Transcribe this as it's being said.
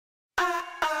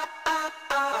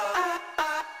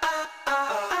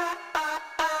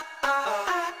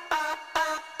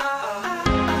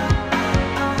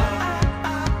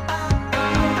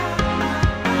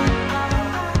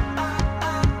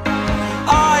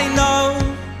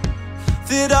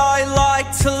that I like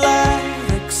to let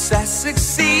excess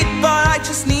exceed, but I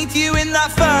just need you in that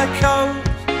fur coat,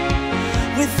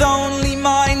 with only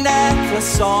my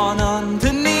necklace on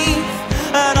underneath.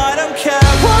 And I don't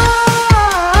care why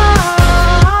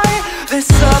this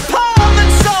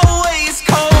apartment's always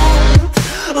cold.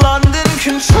 London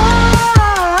can try,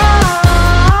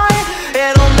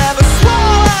 it'll never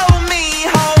swallow me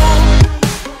whole.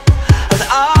 And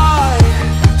I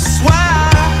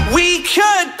swear we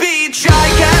could be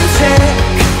gigantic.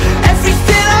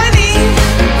 Everything I need,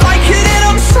 I could hit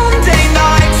on Sunday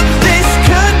night. This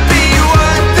could be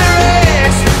worth the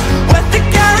risk, worth the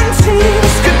guarantee.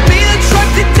 This could be the drug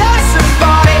that doesn't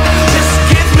bite. Just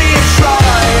give me a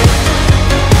try.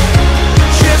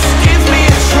 Just give me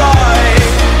a try.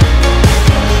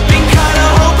 Been kinda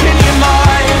hoping you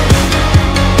might.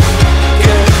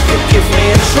 Give me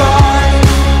a try.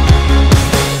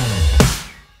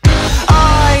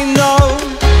 I know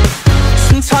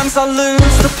sometimes I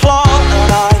lose the plot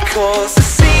and I cause a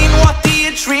scene. What do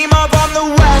you dream of on the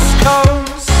West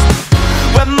Coast,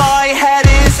 when my head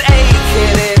is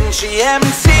aching in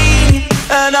GMT?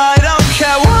 And I don't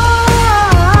care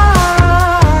why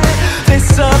this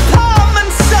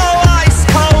apartment's so ice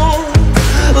cold.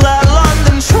 Let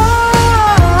London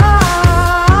try,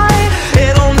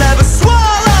 it'll never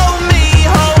swallow me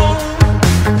whole.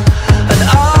 And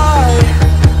I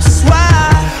swear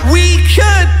we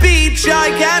could be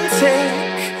gigantic.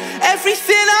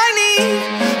 Everything I need,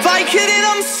 Vicodin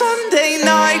on Sunday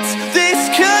night. This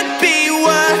could be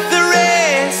worth the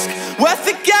risk, worth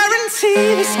the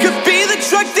guarantee. This could be the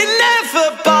drug that never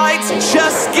bites.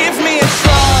 Just give me a try.